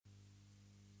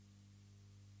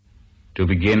to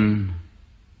begin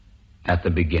at the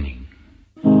beginning.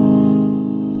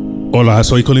 Hola,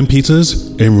 soy Colin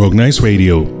Peters en Rogue Nights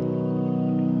Radio.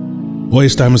 Hoy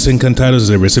estamos encantados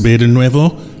de recibir de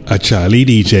nuevo a CharLee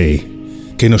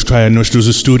DJ, que nos trae a nuestros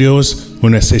estudios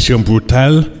una sesión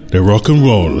brutal de rock and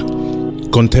roll,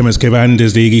 con temas que van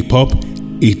desde Iggy Pop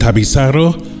y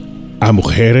Bizarro a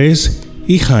mujeres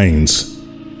y Heinz.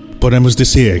 Podemos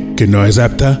decir que no es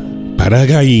apta para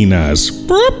gallinas.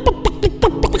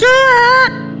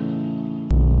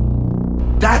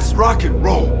 That's rock and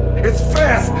roll. It's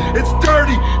fast, it's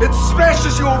dirty, it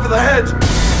smashes you over the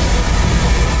head.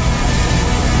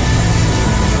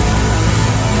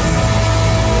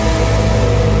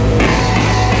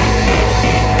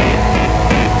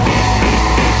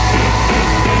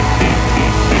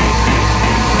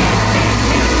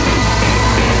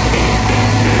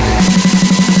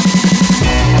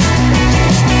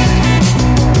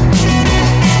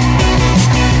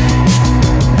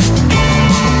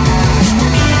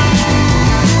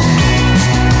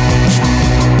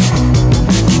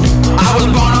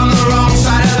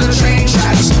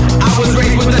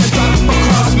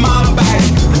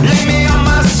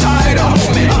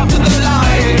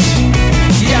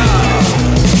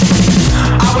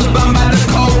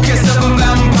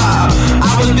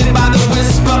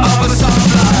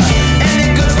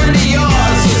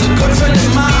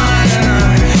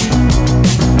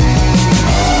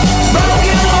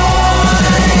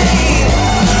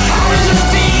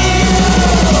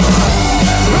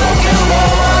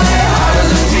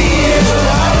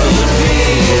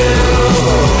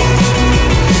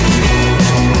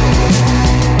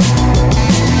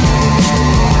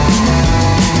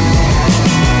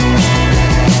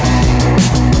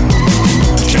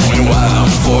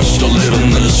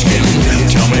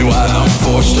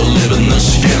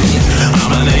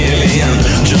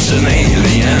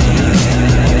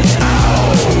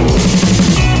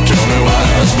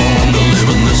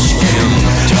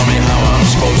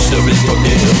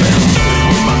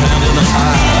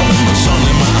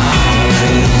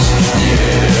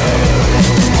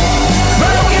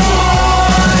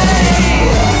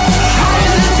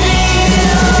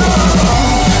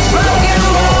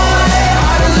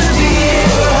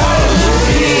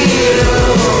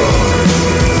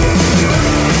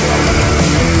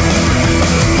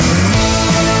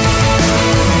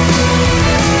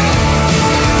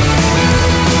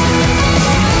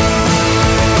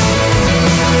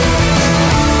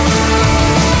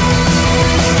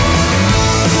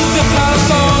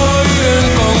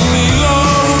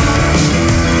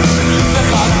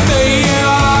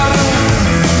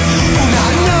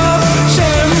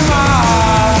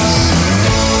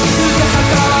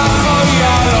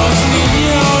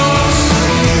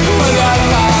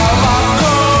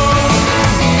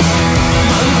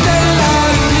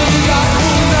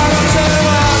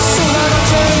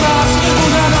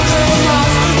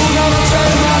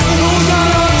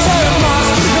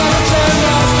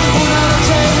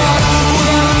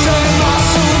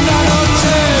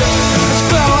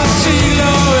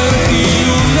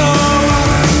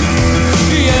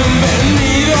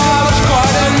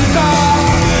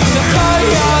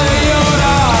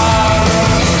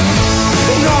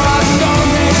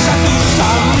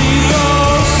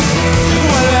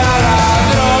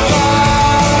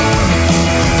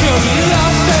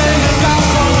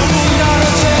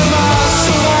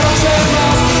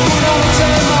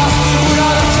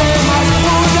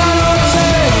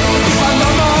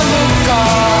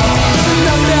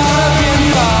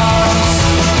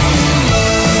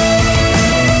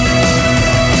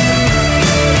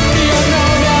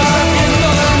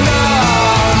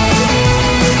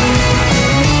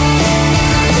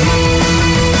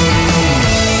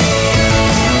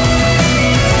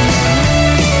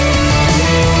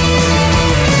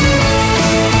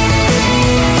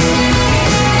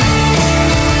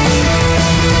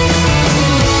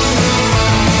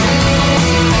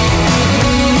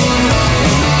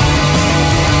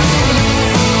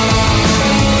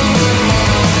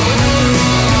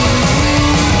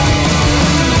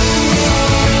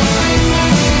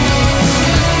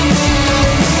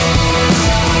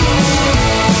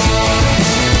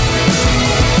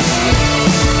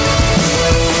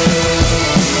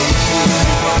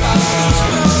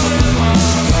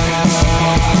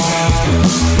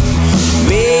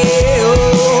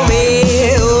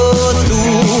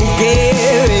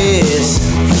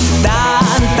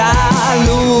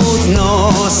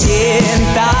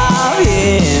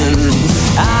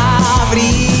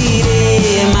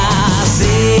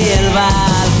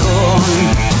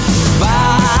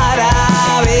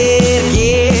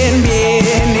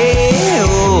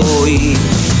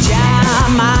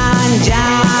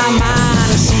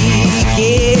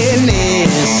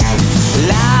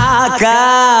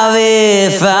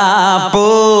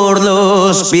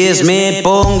 los pies me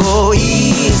pongo.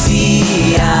 Y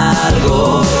si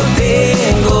algo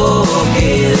tengo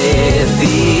que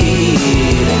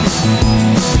decir,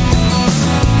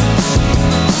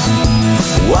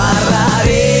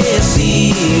 guardaré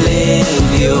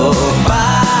silencio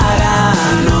para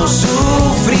no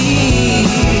sufrir.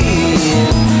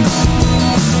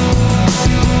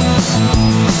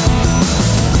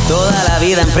 Toda la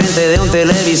vida enfrente de un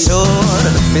televisor,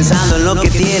 pensando en lo que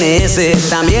tiene ese,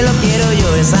 también lo quiero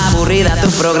yo. Es aburrida tu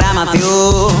programación,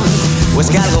 o es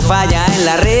que algo falla en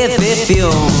la recepción.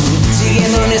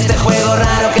 Siguiendo en este juego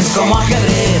raro que es como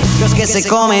ajedrez, los que se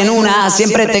comen una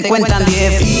siempre te cuentan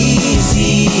 10. Y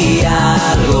si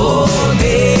algo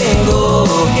tengo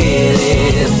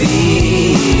que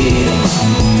decir,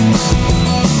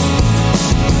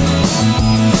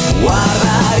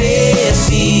 guardaré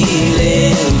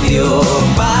silencio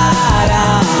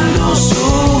para no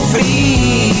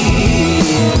sufrir.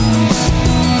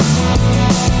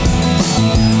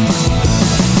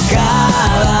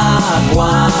 Cada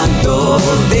cuanto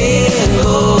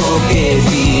tengo que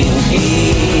fingir.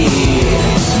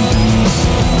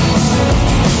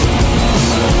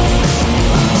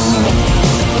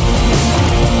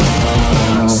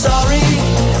 Sorry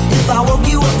if I woke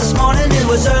you up this morning, it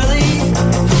was early.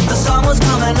 The sun was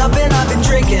coming up and I've been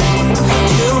drinking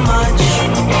too much,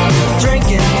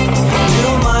 drinking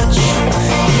too much.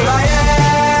 Here I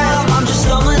am, I'm just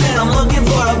stumbling and I'm looking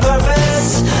for a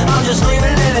purpose. I'm just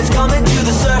leaving and it's coming to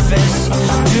the surface.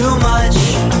 Too much,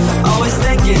 always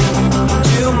thinking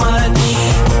too much.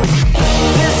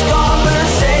 This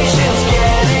conversation's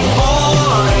getting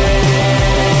boring.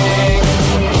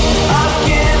 I've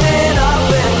given up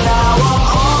and now I'm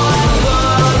on the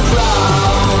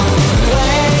ground.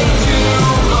 Way too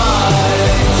much.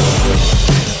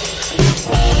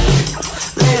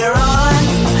 Later on,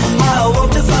 I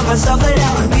awoke to find myself laid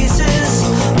out in pieces.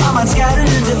 My mind scattered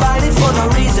and divided for no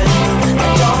reason. I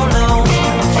don't know,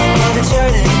 but it's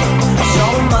hurting so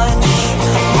much.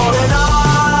 Holding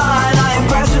on, I am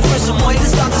grasping for some way to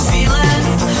stop this feeling.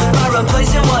 By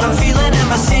replacing what I'm feeling,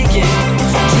 am I seeking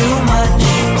too much?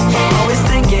 Always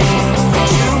thinking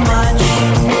too much.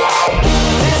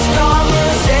 This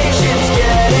conversation's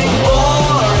getting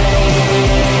boring.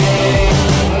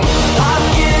 I've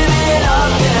given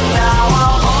up and now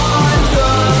I'm on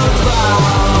the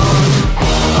ground.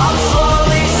 I'm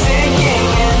slowly sinking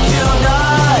into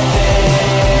nothing.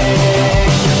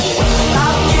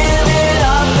 I've given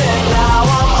up and now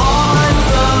I'm on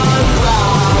the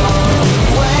ground.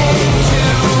 Way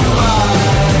too much.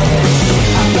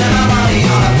 I spent my money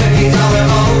on a $50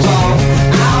 mojo.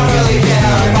 I don't really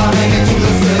care if I make it to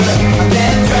the city. I'm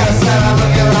getting dressed and I'm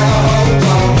looking like a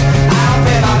hobo. I don't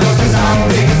pay my bills 'cause I don't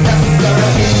think it's necessary.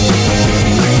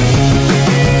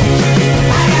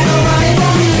 I got no money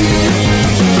for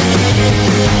you.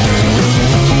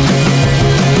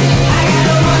 I got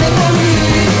no money for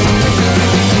you.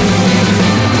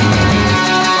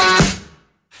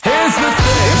 Here's the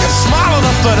thing. If you're smart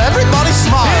enough that everybody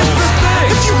smiles, Here's the thing.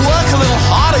 if you work a little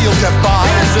harder, you'll get by.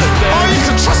 Here's the thing. Or you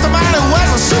can trust a man who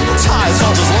wears a suit and tie. So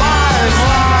just lies,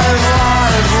 lies,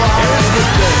 lies, lies. Here's the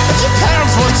thing. If your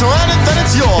parents work to earn it, then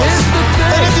it's yours. Here's the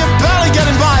thing. And if you're barely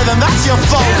getting by, then that's your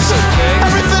fault. Here's the thing.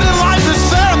 Everything in life is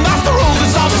fair, and that's the rules.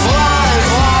 It's all just lies,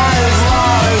 lies,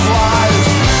 lies, lies.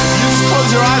 If you just close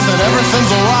your eyes, then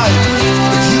everything's alright.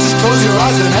 If you just close your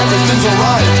eyes, then everything's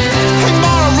alright. Hey,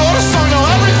 Mara wrote a song, now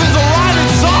everything's alright.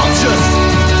 It's all just.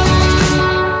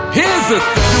 Here's the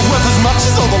thing. You're worth as much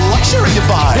as all the luxury you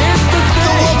buy. Here's the The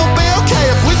thing. world will be okay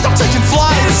if we stop taking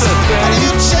flights. Here's the thing. And if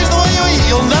you change the way you eat,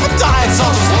 you'll never die. It's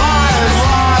all just lies,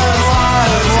 lies,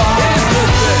 lies, lies. Here's the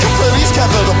thing. Companies care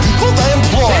for the people they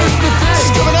employ. Here's the thing.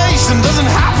 Discrimination doesn't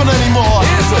happen anymore.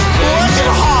 Here's the thing.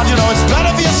 Working hard, you know, it's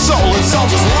better for your soul. It's all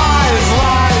just lies,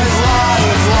 lies,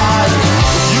 lies, lies.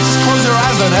 If you just close your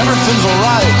eyes, then everything's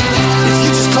alright. If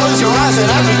you just close your eyes, then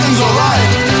everything's alright.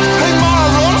 Hey, Mara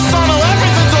wrote a song, now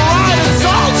everything's alright. It's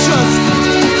all just.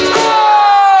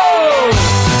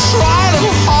 Try a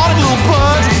little harder, little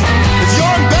bird. If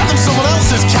you're in bed, then someone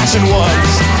else is catching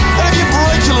words. And if you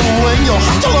break your little wing, you'll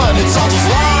have to learn. It's all just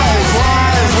lies,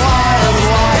 lies, lies,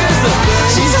 lies. Here's the thing.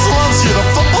 Jesus loves you, the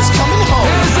football's coming home.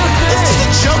 Here's the thing. It's just a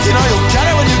joke, you know, you'll get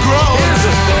it when you grow. Here's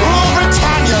the thing. Rule of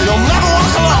Britannia, you'll never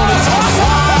walk alone. It's all just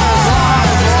lies,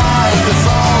 lies, lies. It's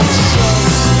all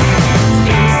just.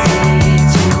 Easy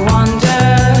to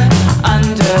wander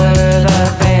under the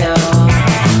veil.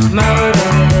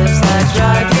 Motives that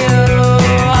drive you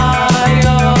are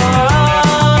your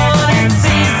own. It's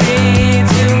easy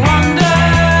to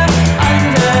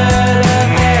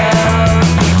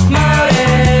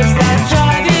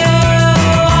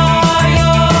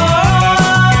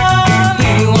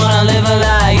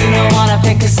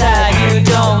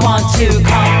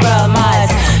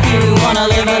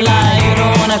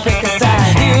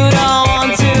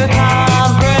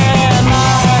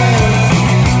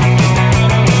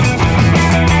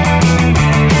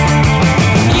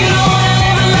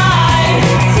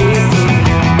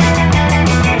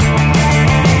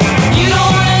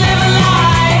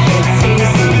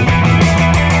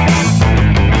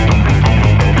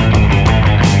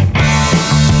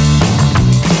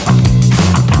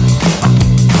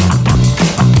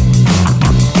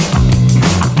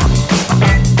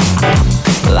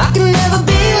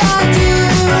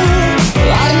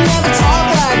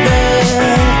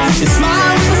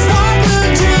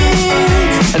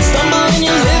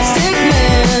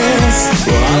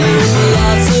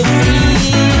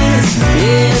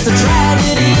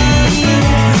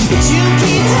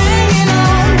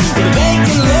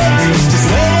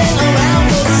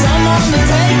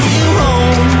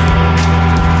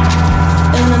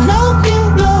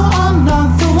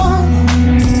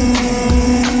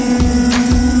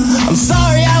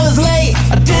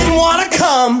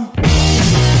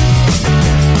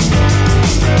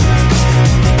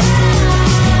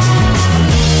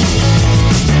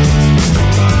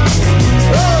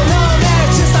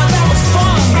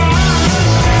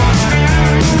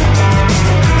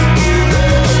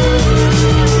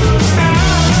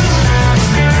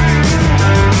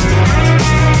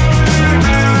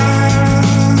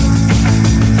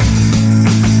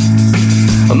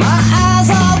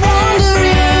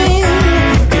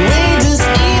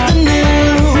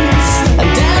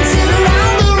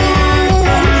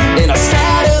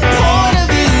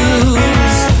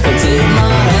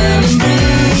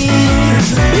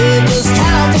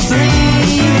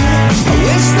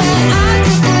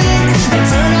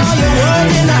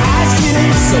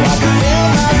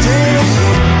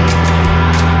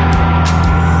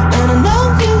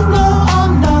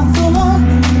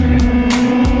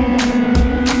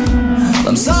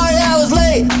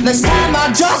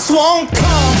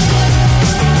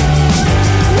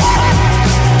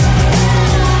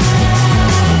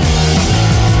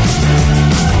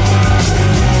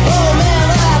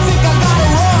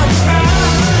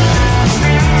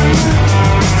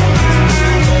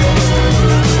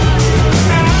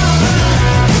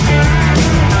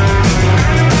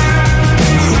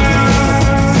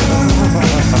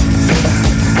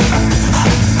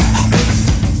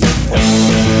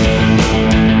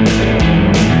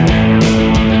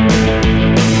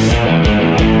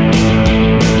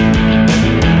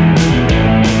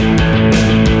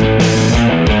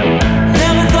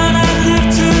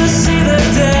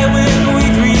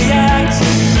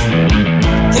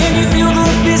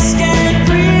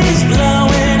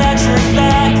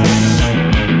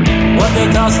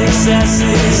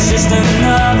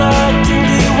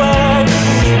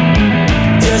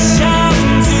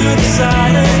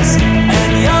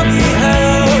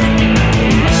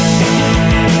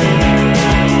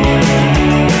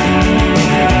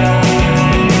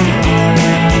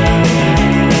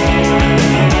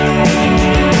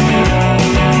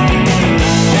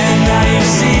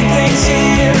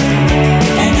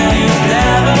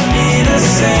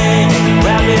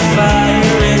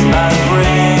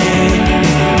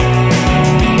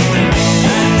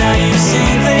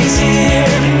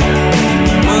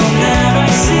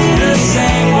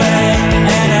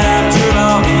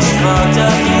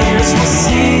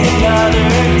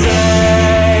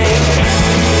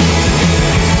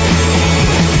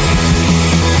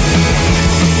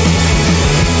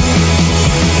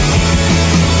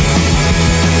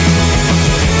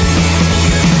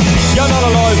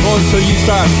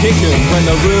Kicking when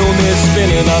the room is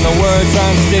spinning and the words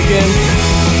aren't sticking.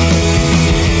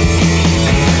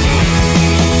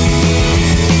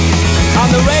 And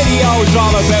the radio's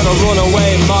all about a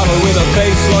runaway model with a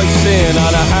face like sin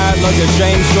and a heart like a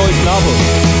James Joyce novel.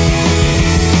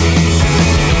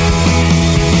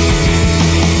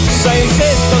 Saying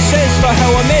sister, sister,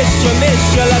 how I missed you,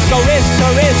 let's go wrist to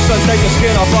wrist and take the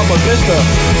skin off of a blister.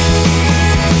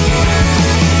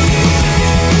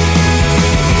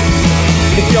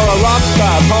 If you're a rock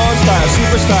star, porn star,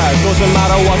 superstar, doesn't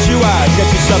matter what you are,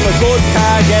 get yourself a good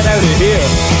car, get out of here.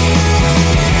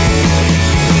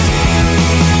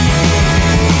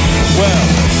 Well,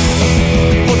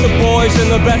 put the boys in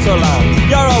the better land.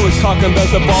 You're always talking about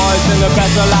the boys in the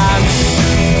better land.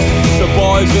 The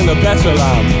boys in the better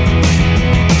land.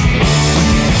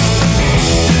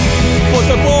 Put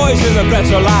the boys in the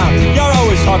better land. You're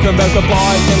always talking about the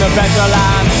boys in the better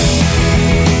land.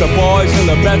 The boys in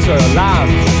the better land.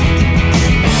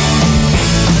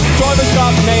 Drivers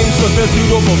got names to fill 2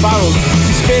 double barrels.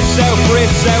 He spits out,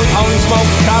 breathes out, only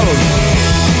smokes carols.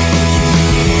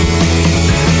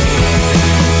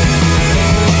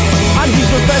 And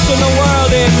he's refreshing the world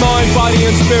in mind, body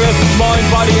and spirit. Mind,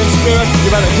 body and spirit.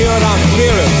 You better hear it and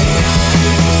fear it.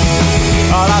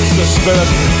 Oh, that's the spirit.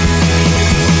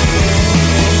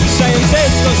 Saying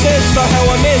sister, sister, how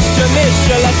I missed you,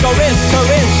 let's go wrist to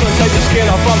wrist and take the skin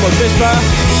off of a blister.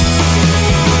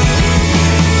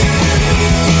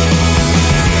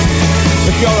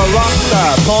 If you're a rock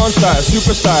star, porn star,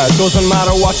 superstar, doesn't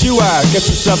matter what you are, get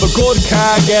yourself a good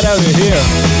car, get out of here.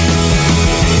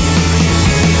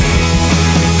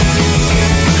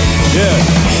 Yeah.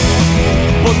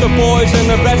 Put the boys in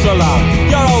the better land.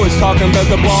 You're always talking about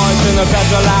the boys in the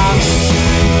better land.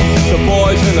 The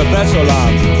boys in the better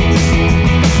land.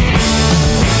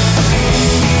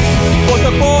 Put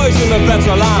the boys in the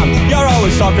better land. You're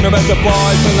always talking about the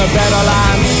boys in the better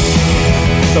land.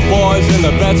 The boys in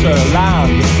the better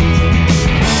land.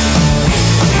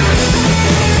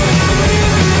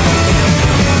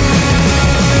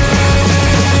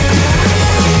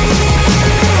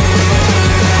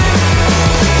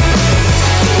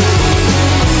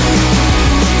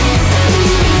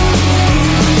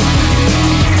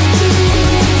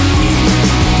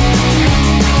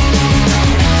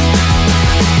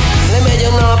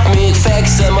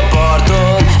 Fekszem a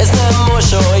parton, ez nem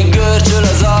mosoly, görcsöl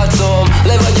az arcom.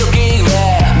 Le vagyok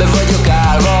égve, be vagyok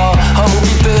állva.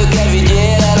 Hamupipőkkel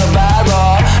vigyél el a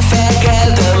bárba.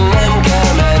 Felkeltem, nem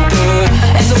kell mentő.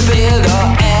 Ez a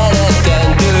példa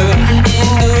elrettentő.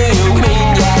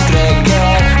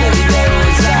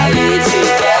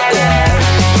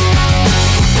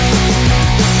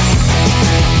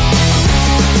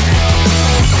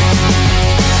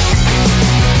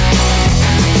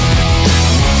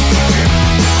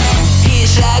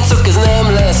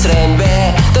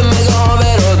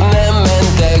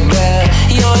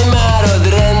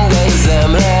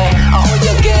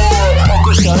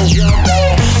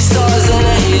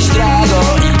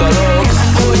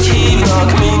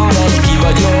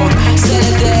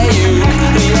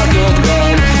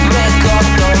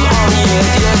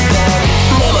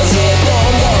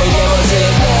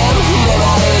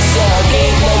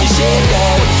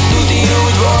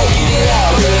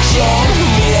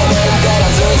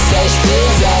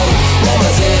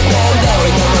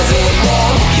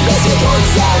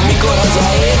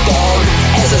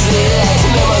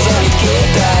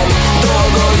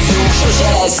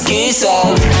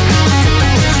 készen.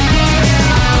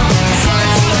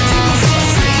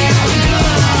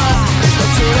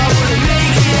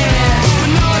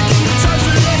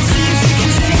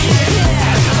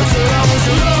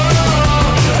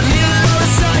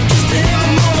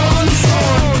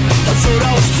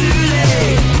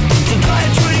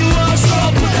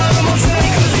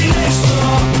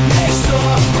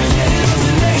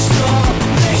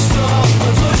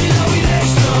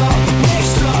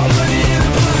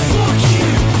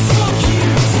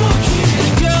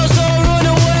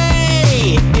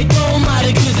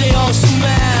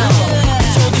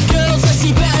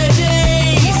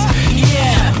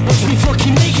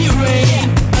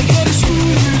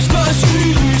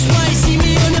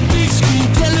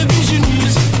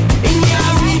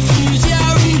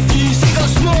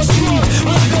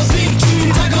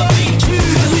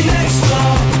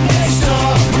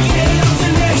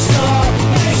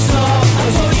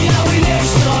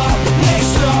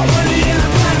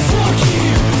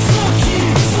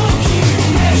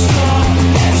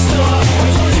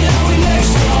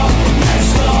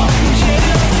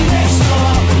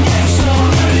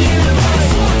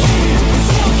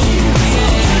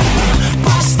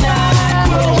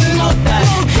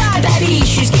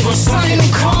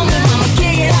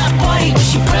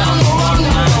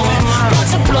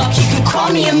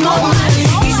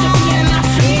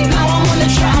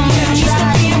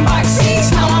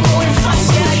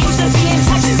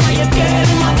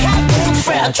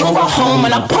 Drove her home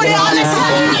and I put it on the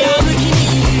side. Yeah, looking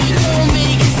at you, you don't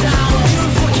make a sound.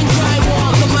 You're a fucking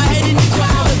drywall, got my head in the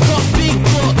ground. I got big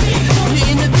bucks, put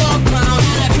it in the dog pound,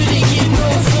 and I couldn't give no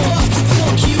fucks.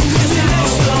 Fuck you,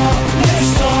 next door,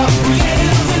 next door. We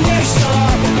getting off the next door,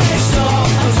 next door.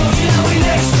 I'm talking how we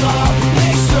next door,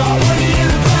 next door. Put it in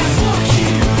the back. Fuck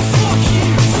you, fuck you,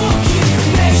 fuck you.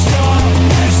 Next door,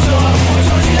 next door. I'm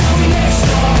talking how we next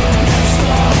door, next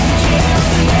door. We getting off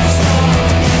the next door,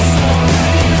 next door.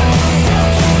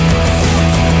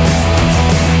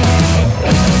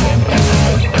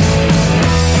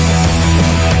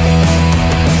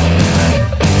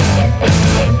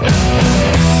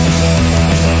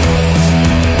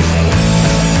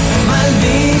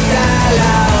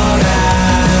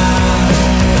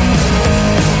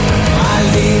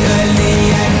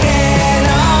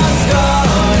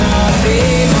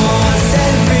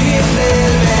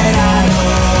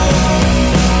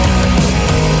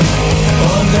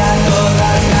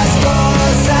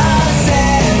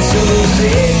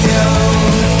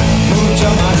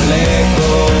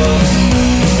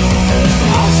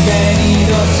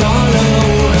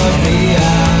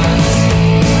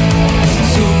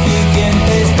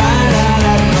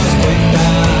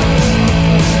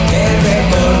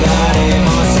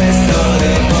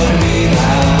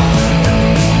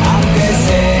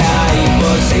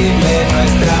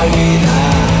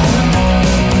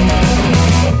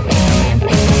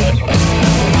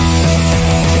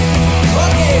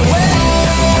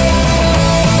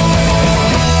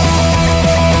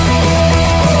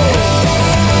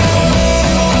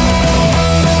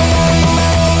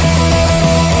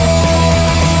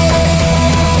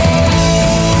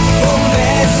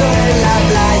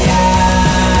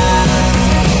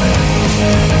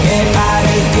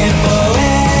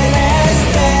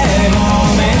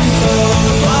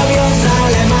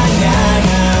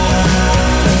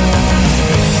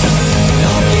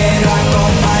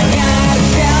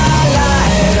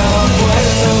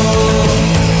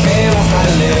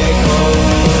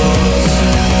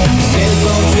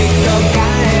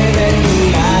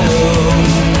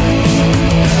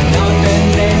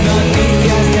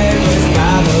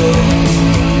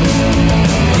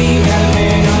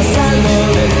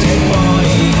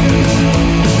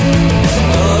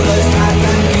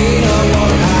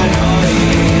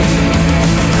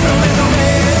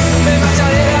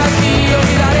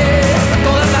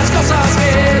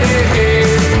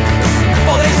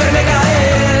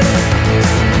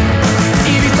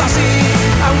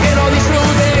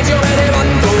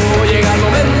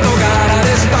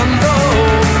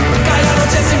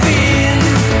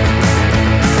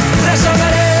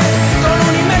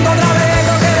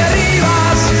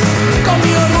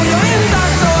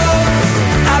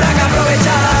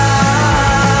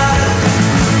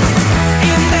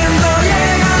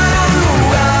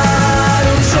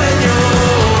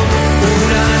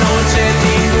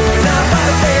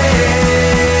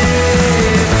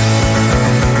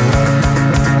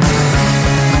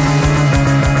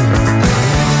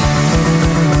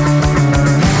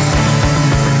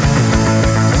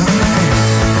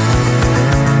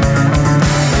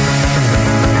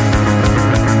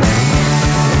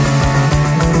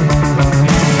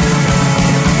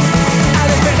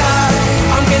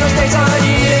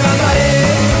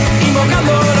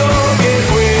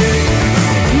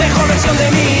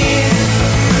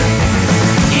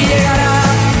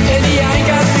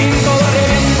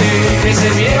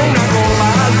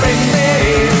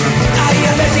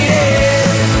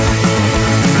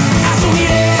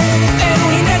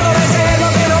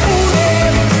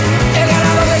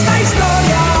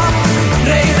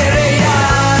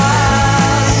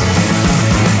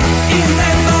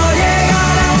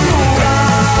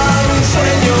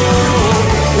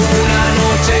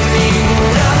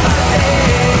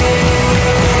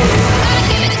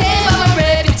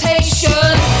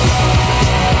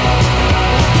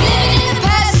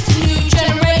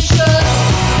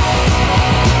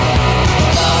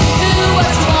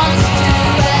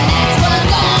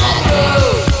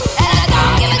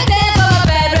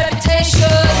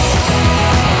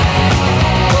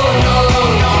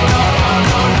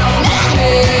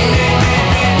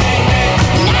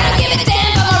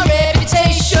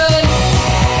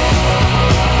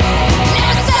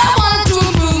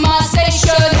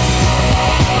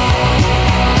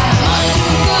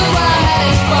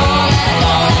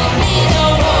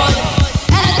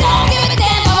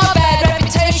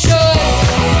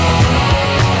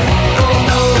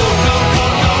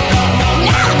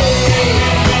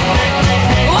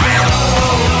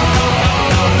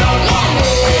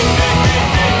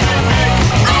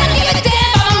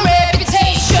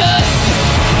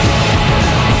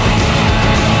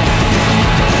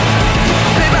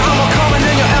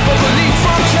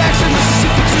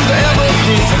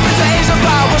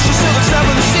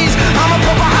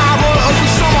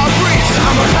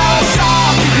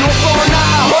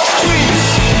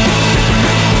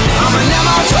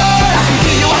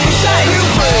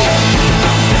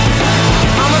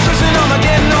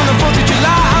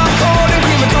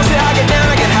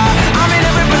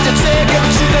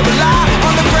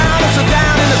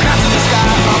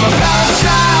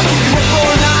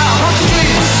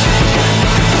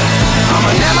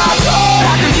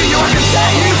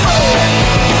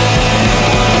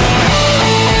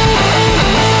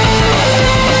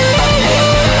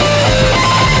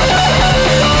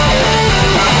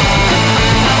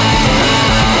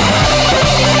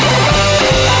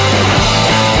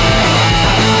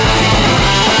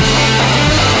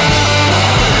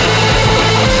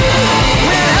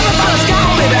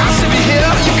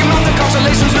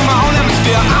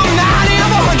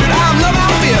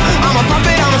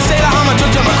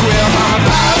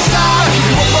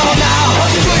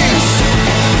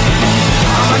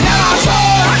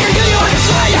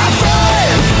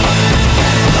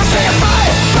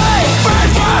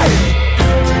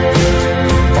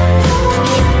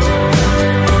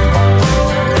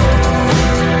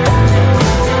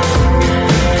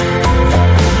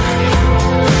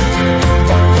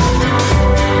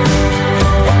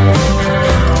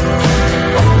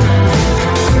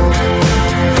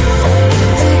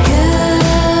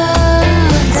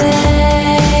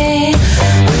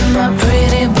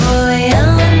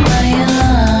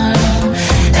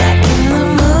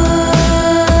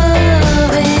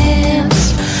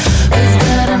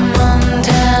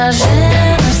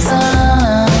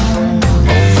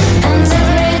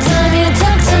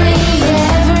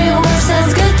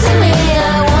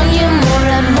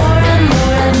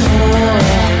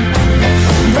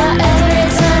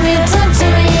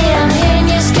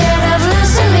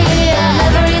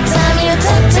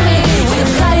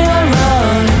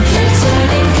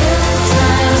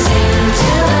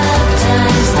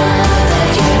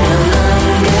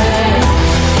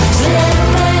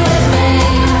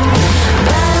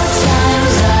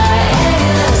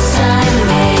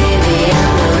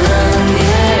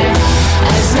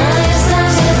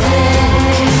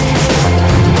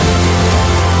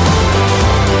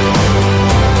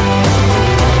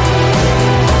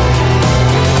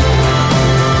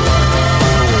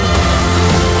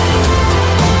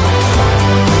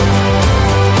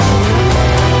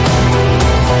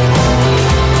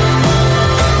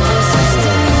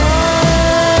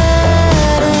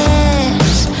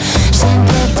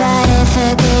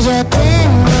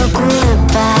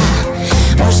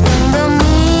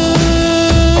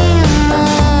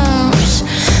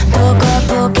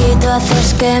 tú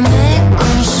haces que me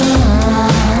consuma.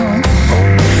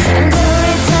 And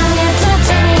every time you talk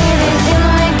to me,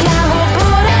 diciéndome que hago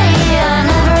por ahí. And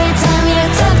every time you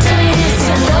talk to me,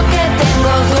 diciendo que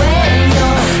tengo dueño.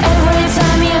 Every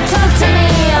time you talk to me,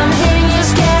 I'm hearing you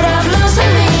scared of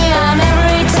losing me. And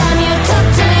every time you talk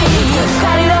to me, you've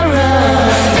got it all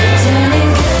wrong. You're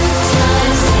turning good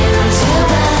times into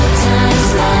bad times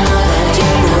now that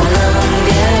you're no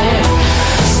longer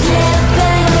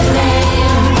slipping with me.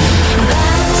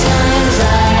 Bad times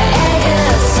are a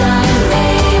good time,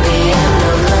 maybe I'm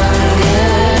no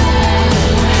longer.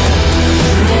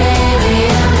 Maybe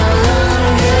I'm no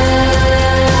longer.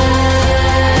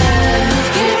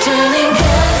 You're turning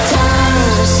good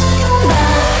times,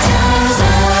 bad times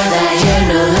now that you're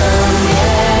no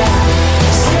longer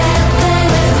slipping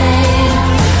with me.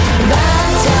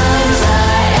 Bad times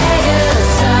are a good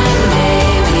time,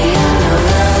 maybe I'm no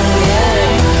longer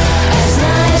as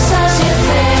nice as you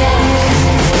think.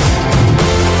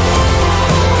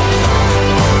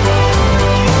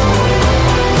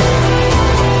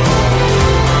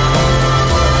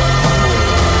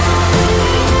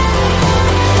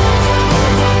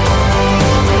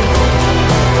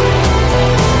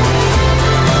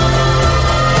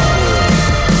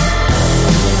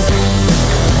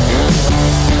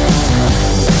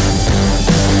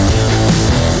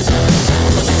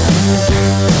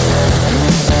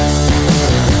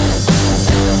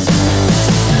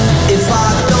 If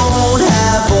I don't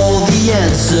have all the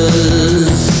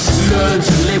answers, learn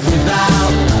to live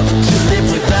without,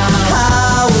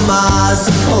 How am I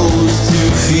supposed to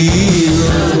feel?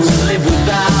 Learn to live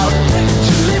without,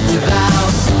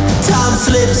 Time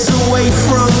slips away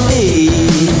from me.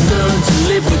 Learn to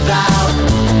live without,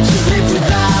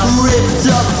 Ripped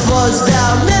up, fuzzed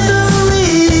out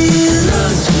memories.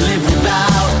 Learn to live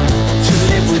without,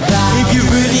 If you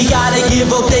really gotta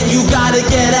give up, then you gotta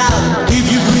get out. If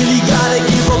you really gotta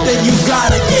give up, then you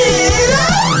gotta get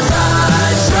out.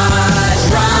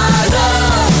 Rise up.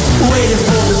 Waiting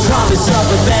for the promise of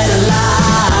a better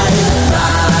life.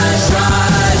 Rise up.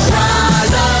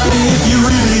 If you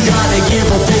really gotta give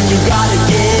up, then you gotta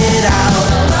get out.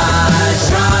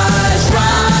 Rise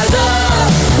up.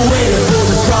 Waiting for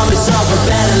the promise of a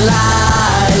better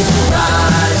life.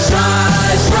 Rise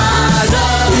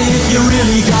up. If you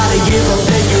really gotta give up,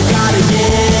 then you gotta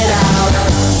get out.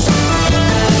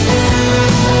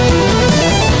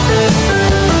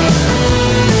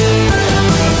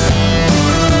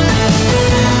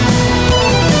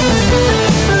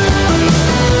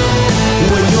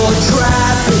 When you're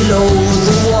trapped below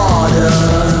the water,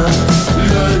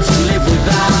 learn to live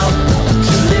without,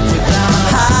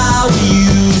 How are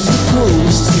you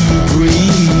supposed to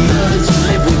breathe? Learn to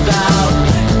live without,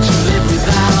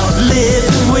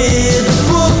 Living with a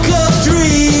book of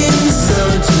dreams.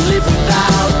 Learn to live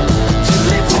without,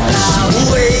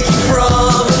 Waking from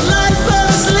a life of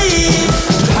sleep.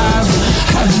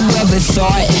 Have you ever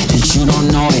thought that you don't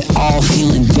know it all?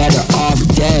 Feeling better off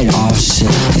dead, off shit.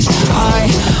 'Cause I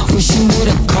wish you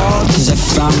would've called, 'cause I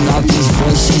found out these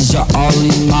voices are all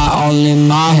in my head. All in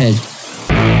my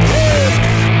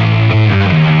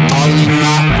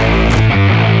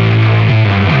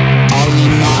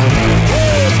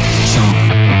so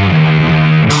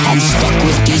I'm stuck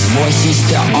with these voices,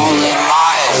 they're all in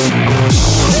my head.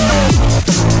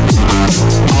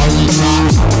 All in my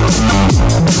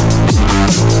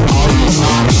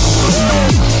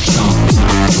so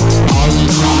all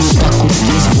in my stuck with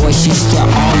these voices,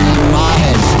 they're all in my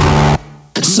head.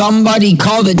 Somebody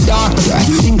call the doctor. I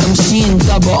think I'm seeing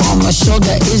double. On my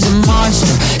shoulder is a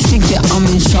monster. Think that I'm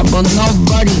in trouble.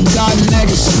 Nobody got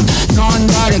medicine. No one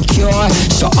got a cure.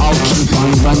 So I'll keep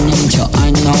on running till I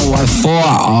know what for.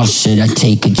 Oh shit, I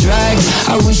take a drag.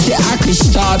 I wish that I could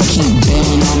stop. Keep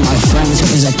banging on my friends,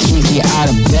 'cause I can't get out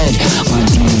of bed. My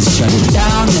demons shut it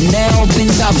down and they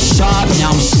opened up shop.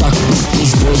 Now I'm stuck with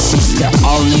these voices. They're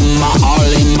all in my head.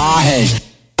 All in my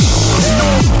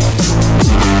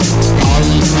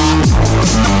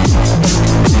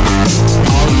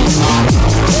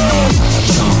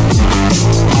so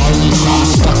all in my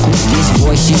stuck with these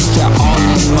voices, they're all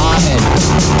in my head.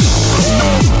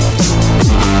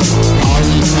 All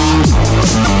in my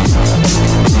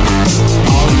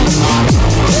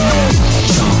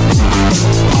so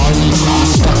all in my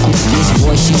stuck with these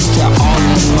voices, they're all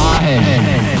in my head.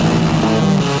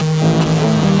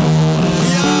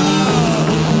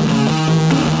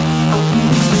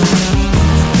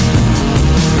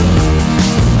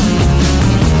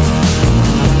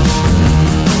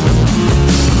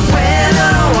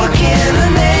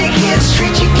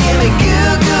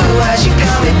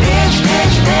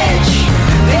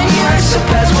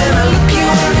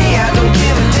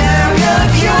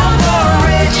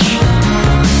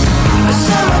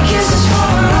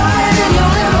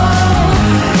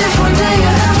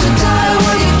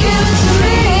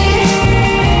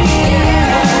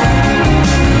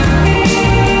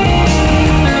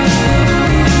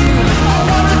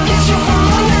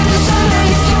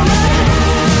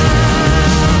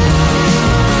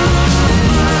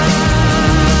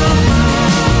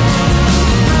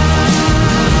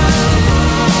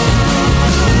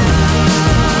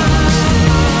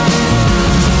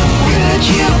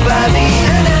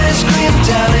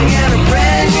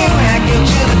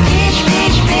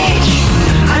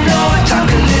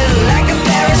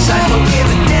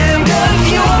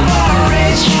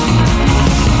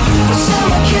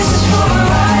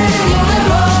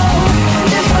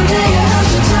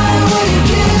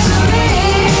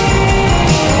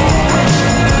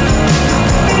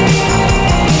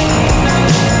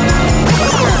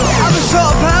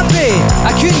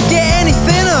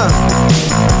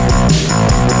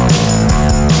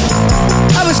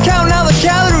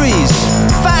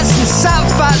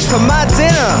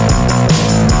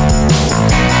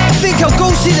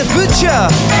 future,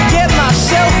 get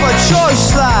myself a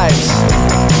choice slice.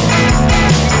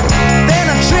 Then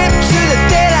a trip to the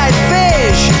dead-eyed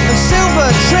fish and silver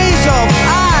trees of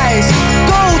eyes.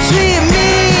 Gold tree and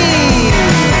me.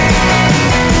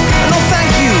 No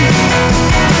thank you.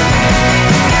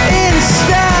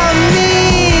 Insta me.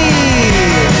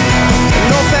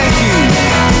 No thank you.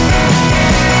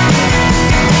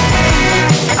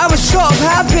 I was sort of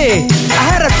happy. I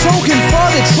had a token for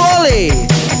the trolley.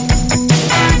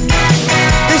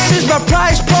 This is my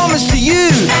prize promise to you.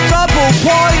 Double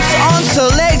points on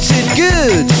selected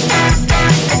goods.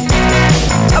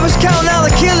 I was counting out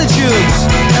the kilojoules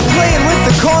and playing with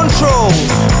the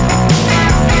controls.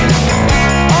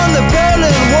 On the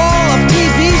Berlin Wall of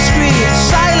TV screens,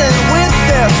 silent with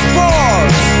their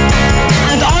sports.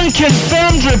 And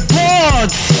unconfirmed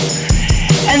reports.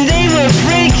 And they were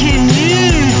breaking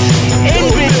news.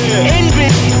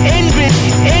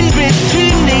 In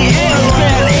between the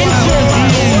expert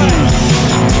interviews.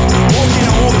 Walking,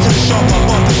 I walk to the shop, I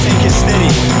bump and take it steady.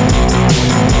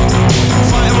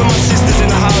 Fighting with my sisters in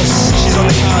the house, she's on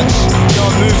the couch,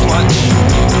 can't move much.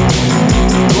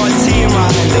 Got tea in my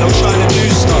hand and I'm trying to do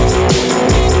stuff.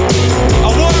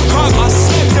 I woke up, I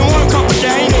slept and woke up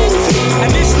again. And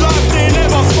this life didn't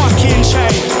ever fucking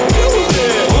change.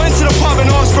 I went to the pub and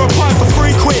asked for a pint for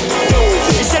 £3.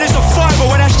 He said it's a fiver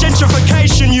when that's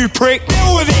gentrification, you prick.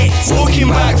 Deal with it. Walking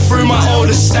back through my old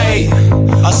estate,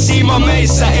 I see my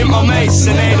mates that ain't my mates,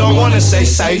 and they don't wanna say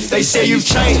safe. They say you've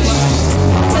changed.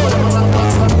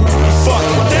 Fuck,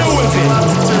 deal with it.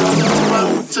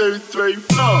 1, 2, 3,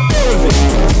 4. Deal with it.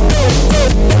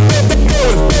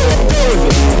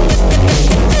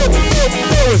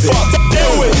 Fuck,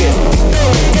 deal with it.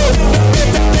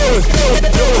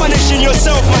 You're punishing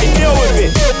yourself, mate. Deal with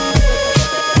it.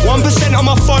 1% on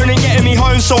my phone ain't getting me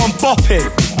home, so I'm bopping.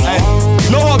 Hey,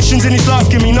 no options in this life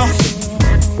give me nothing.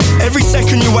 Every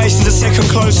second you waste is a second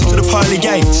closer to the pearly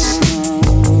gates.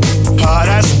 Ah,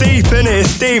 that's deep, innit?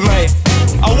 It's deep, mate.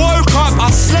 I woke up, I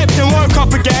slept and woke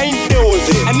up again. Deal with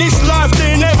it. And this life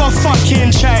didn't ever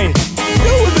fucking change.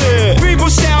 Deal with it. People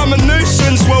say I'm a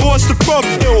nuisance, well what's the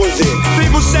problem? Deal with it.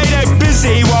 People say they're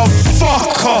busy, well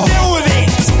fuck off. Deal with it.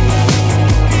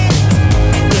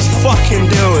 Just fucking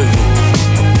deal with it.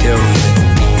 Deal with it.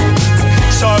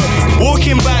 So,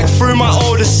 walking back through my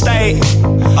old estate,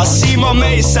 I see my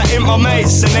mates that ain't my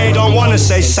mates, and they don't wanna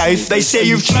say safe. They say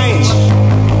you've changed.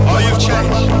 Oh, you've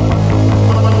changed.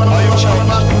 Oh, you've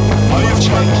changed. Oh, you've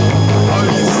changed. Oh,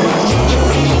 you've changed.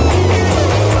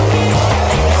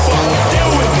 Fuck,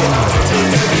 deal with it.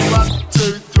 1,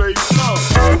 2, 3, 4.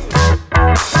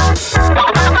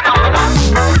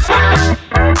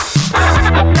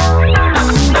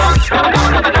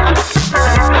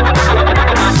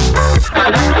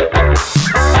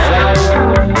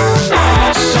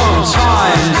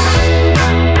 Sometimes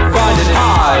find it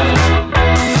hard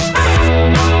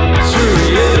to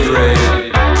reiterate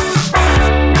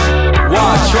why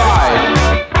I try.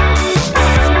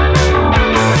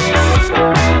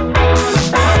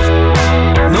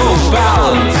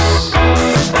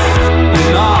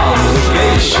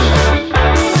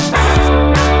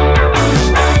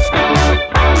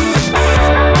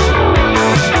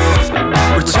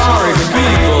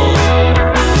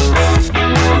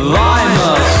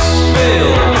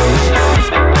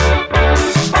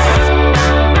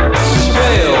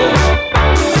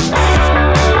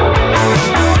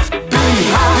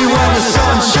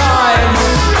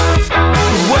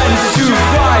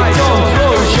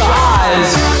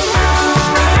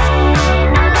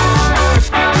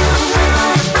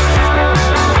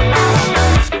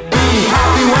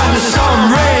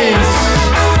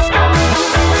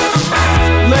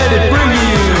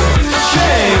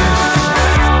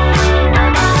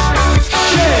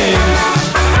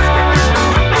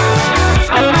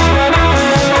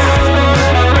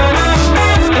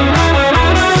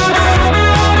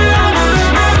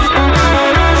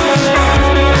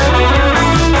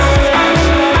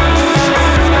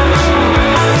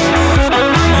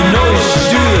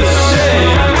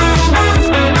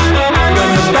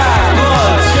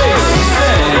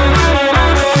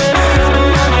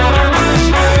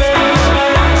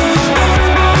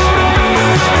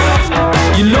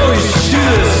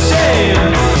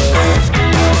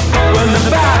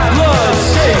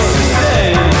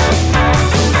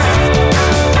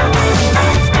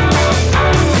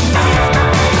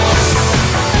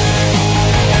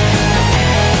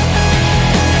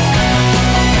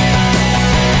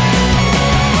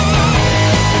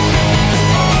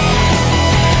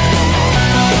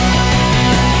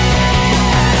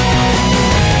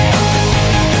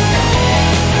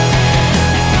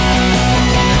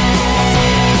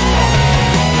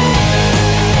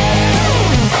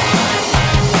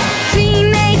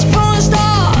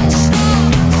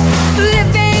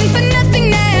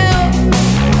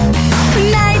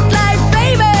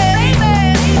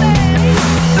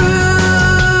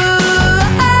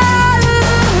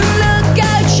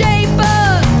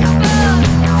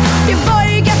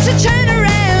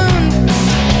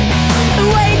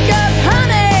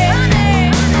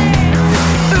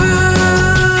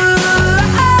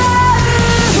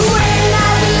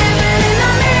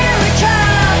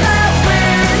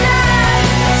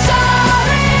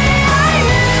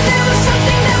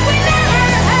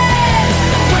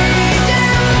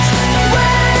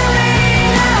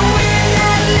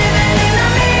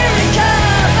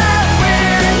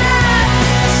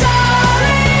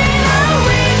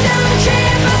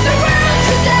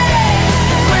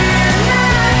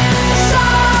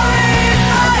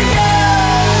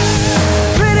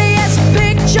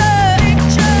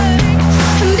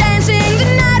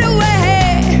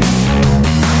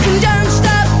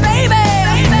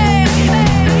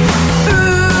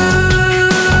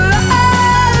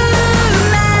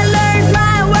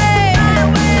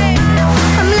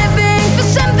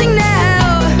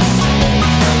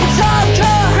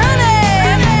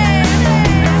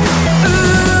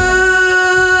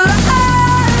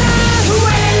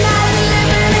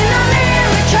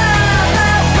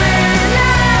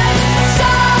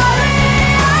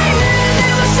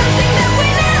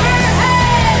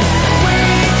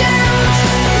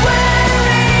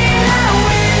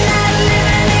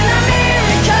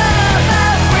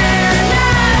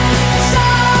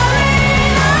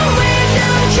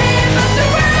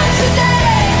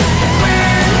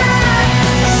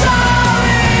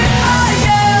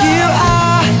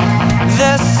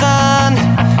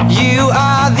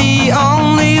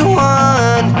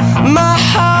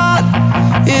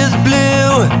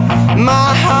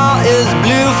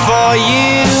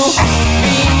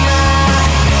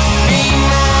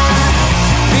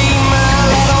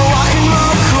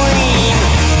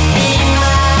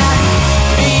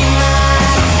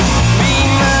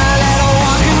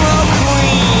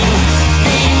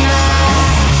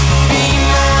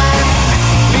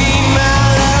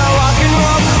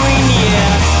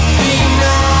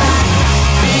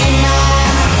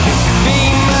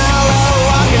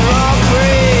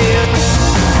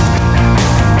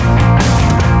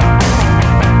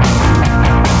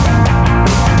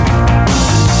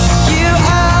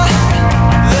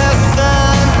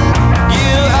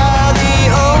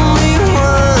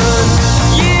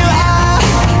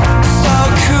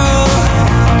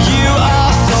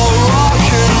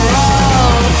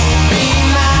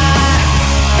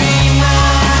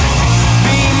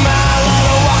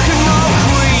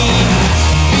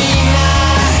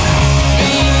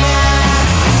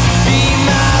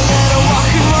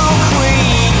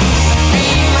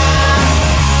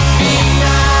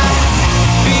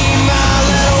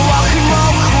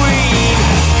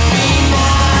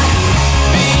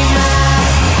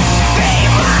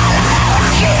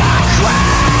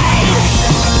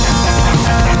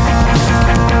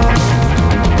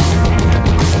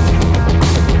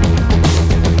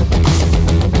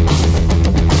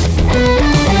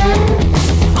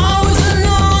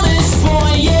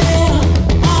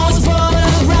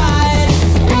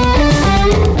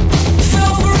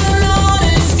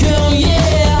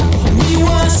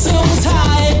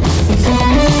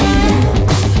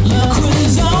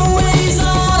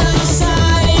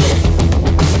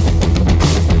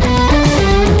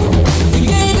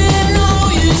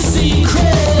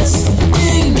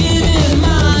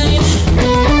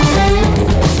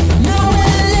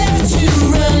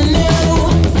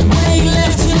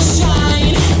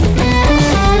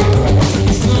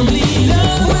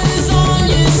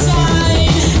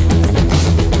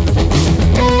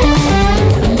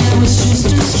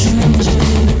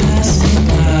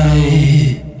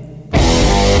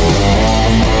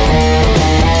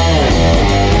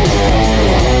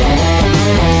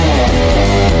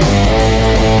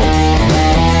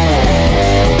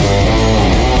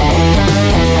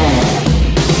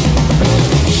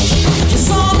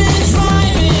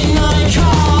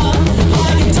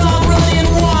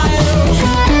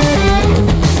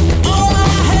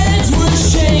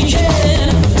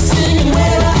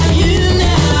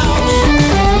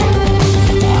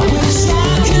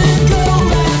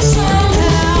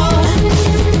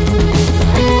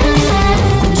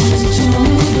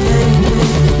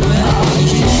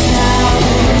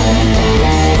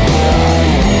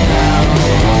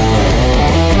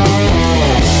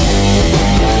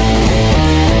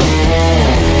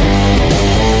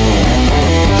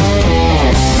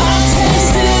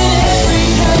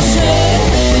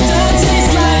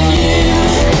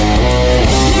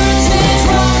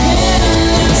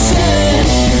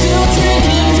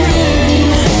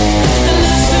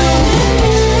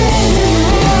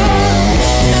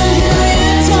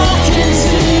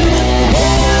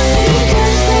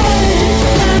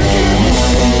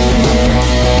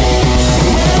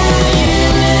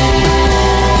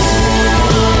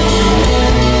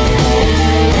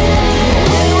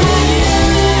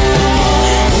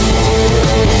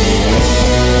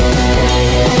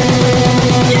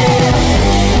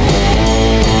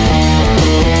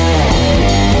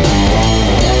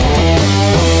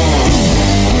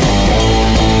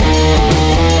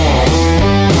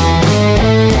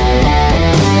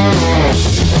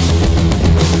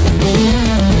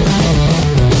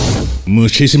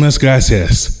 Muchísimas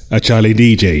gracias a CharLee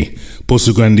DJ por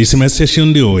su grandísima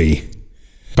sesión de hoy.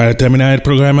 Para terminar el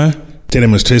programa,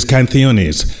 tenemos 3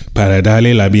 canciones para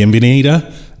darle la bienvenida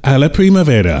a la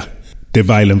primavera: The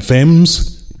Violent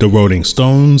Femmes, The Rolling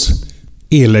Stones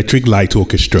y Electric Light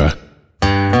Orchestra.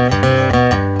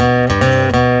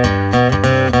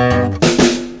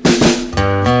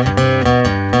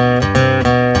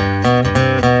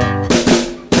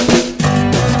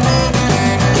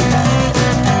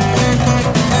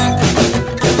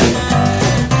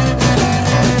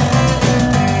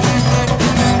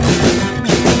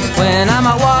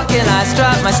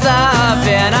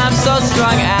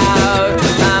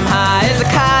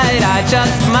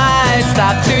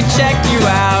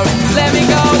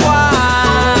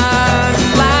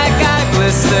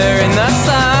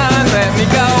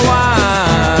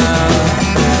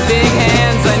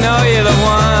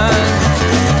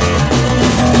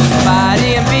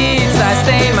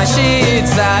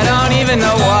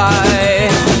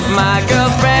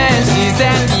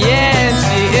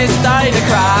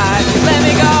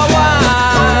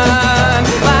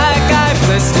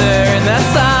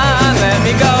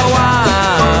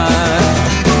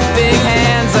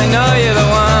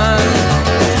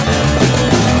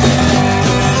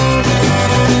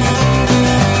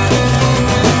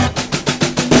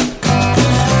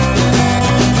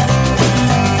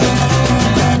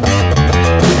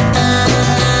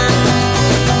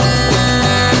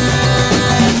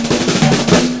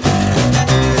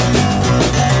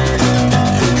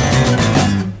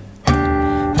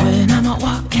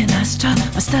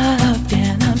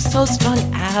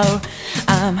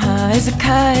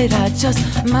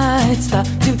 Just might stop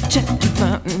to check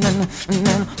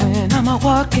when I'm out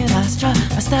walking. I strut,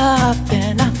 I stop,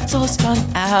 and I'm so strung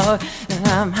out, and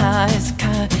I'm high as a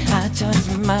kite. I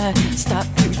just might stop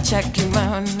to check you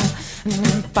out.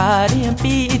 Body and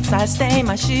beats, I stain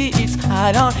my sheets.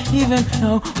 I don't even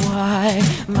know why.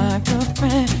 My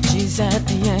girlfriend, she's at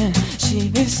the end.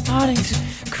 She is starting to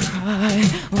cry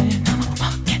when I'm out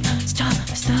walking. I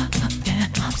stop,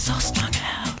 and I'm so strung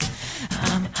out.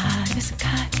 I'm high as a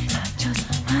kite.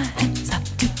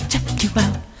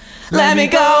 Let me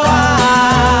go on,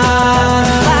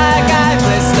 like I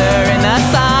blister in the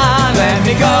sun. Let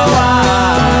me go on,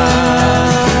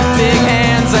 big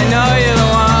hands, I know you're the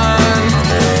one.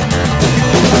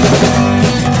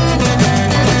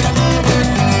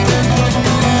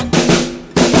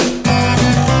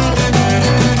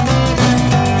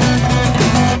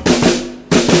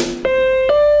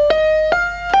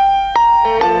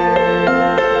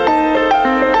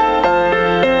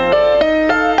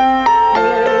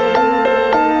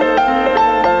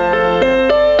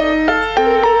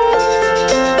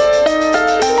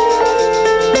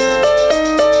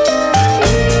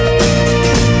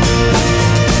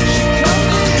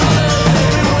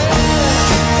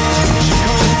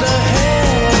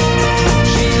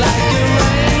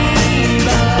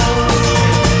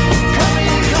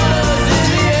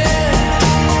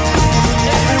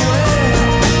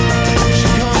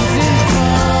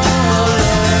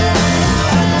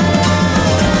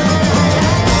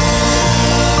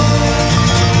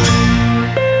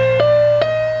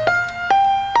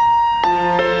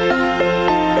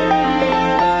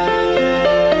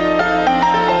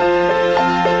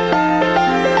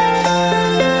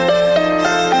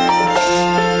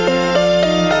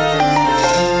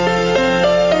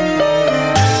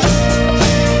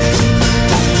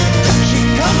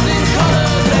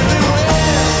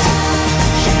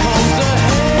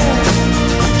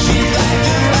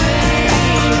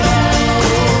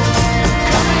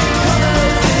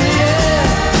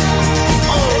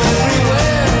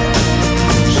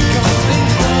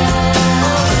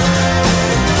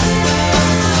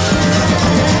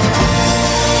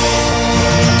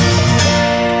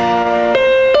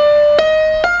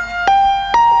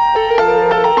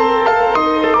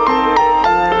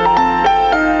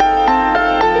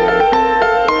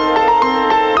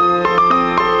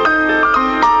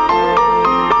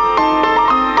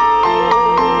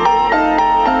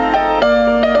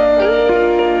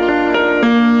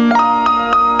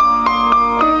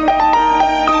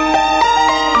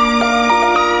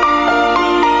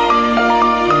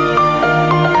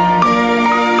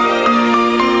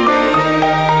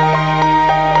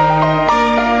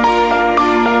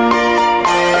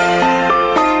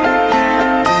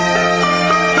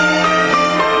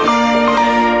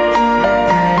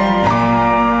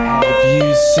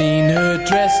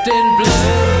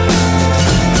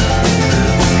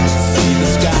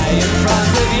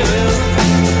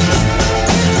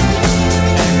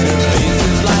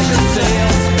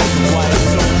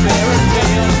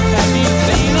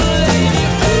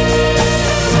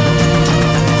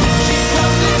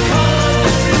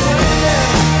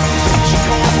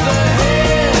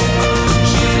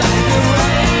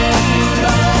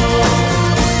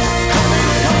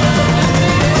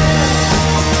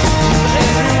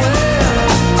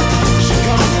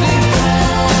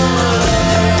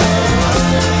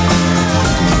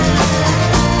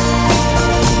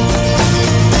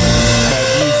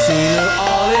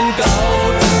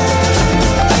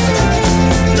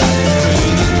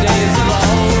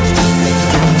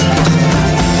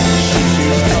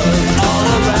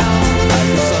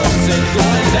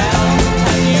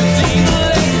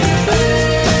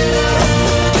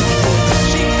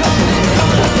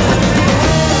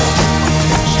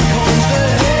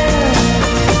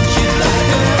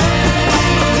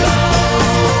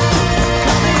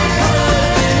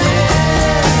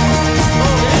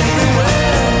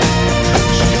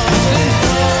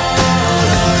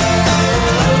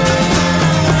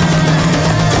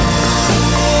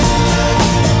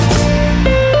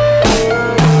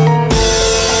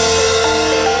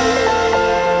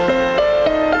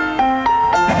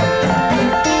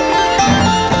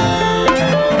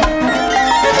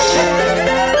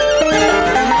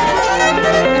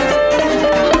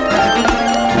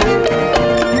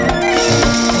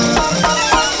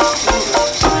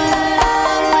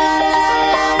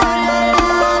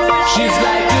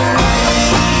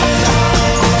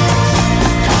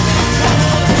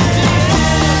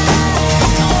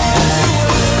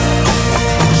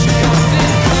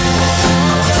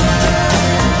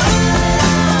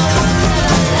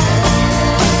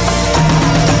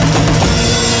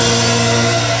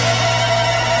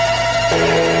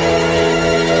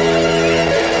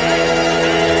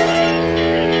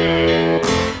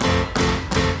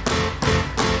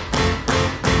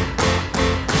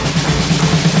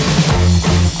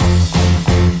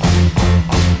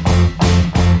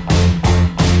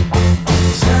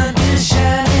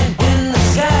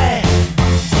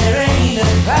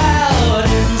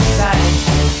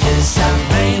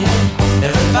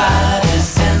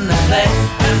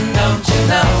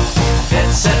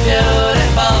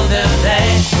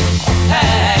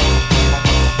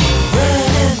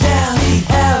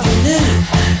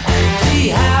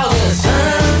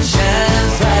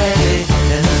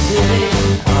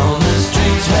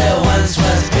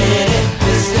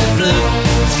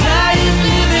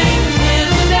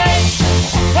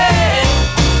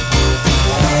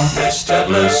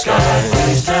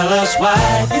 tell us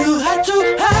why you had to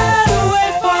hide away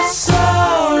for so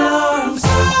long.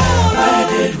 Where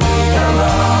did we go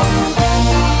wrong?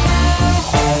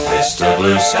 Mr.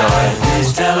 Blue Sky,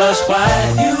 please tell us why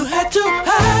you had to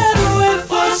hide away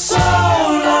for so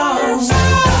long.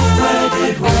 Where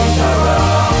did we go wrong?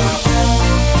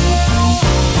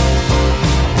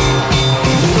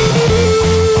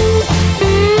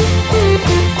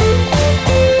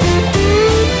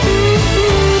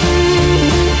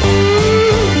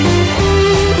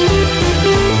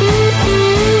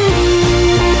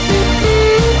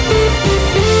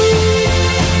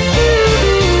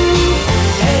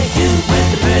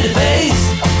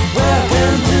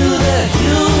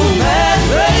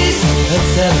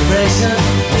 Celebration,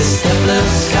 Mr. Blue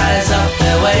Sky's up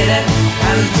there waiting,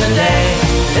 and today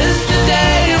is the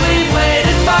day we've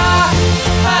waited for.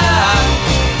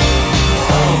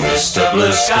 Oh, Mr.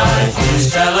 Blue Sky,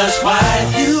 please tell us why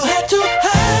you had to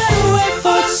hide away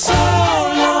for so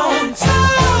long.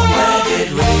 Where did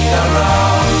we go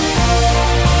wrong?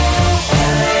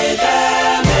 Hey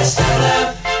there, Mr. Blue,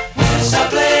 it's a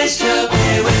place to be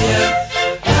with you.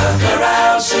 Look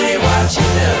around, see what you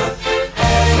do.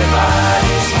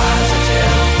 Everybody smiles at you.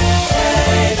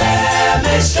 Hey there,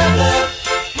 Mr. Blue,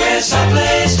 we're so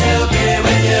pleased to be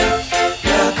with you.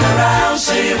 Look around,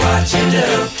 see what you do.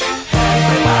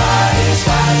 Everybody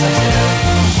smiles at you.